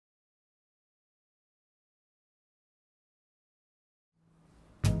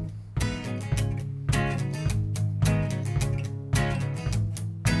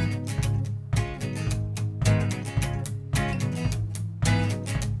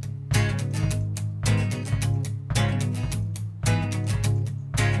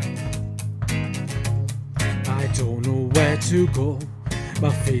to go. My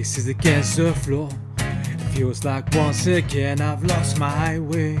face is against the floor. It feels like once again I've lost my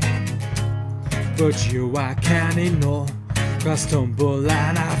way. But you I can't ignore. I stumble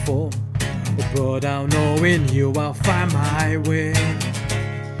and I fall, but I know in you I'll find my way.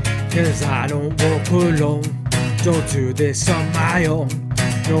 'Cause I don't walk alone, don't do this on my own.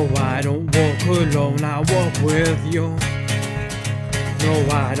 No, I don't walk alone, I walk with you. No,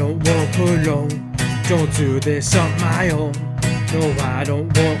 I don't walk alone, don't do this on my own. No, I don't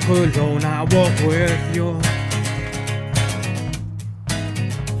walk alone, I walk with you.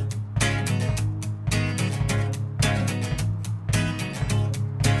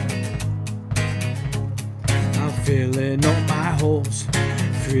 I'm filling up my holes,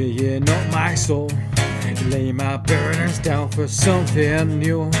 freeing up my soul, lay my burdens down for something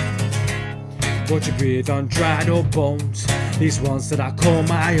new. Won't you breathe on dried up bones, these ones that I call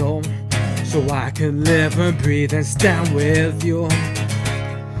my own, so I can live and breathe and stand with you.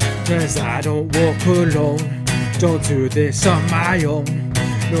 'Cause I don't walk alone, don't do this on my own.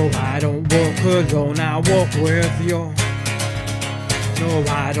 No, I don't walk alone, I walk with you. No,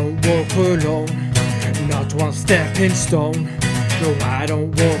 I don't walk alone, not one stepping stone. No, I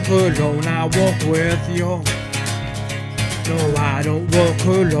don't walk alone, I walk with you. No, I don't walk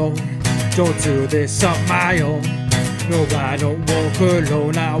alone, don't do this on my own. No, I don't walk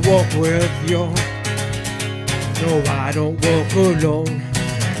alone, I walk with you. No, I don't walk alone,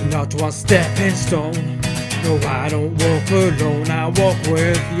 not one stepping stone. No, I don't walk alone, I walk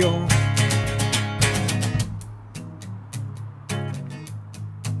with you.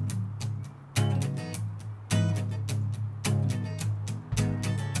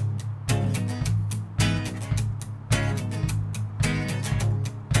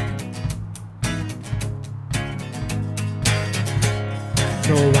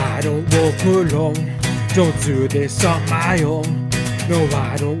 No, I don't walk alone, don't do this on my own. No,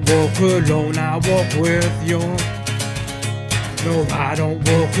 I don't walk alone, I walk with you. No, I don't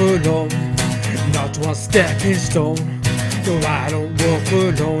walk alone, not one stepping stone. No, I don't walk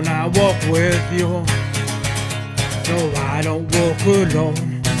alone, I walk with you. No, I don't walk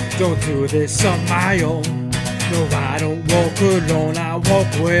alone, don't do this on my own. No, I don't walk alone, I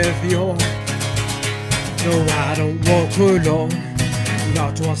walk with you. No, I don't walk alone,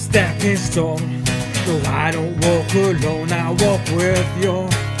 not one stepping stone. No, I don't walk alone, I walk with you.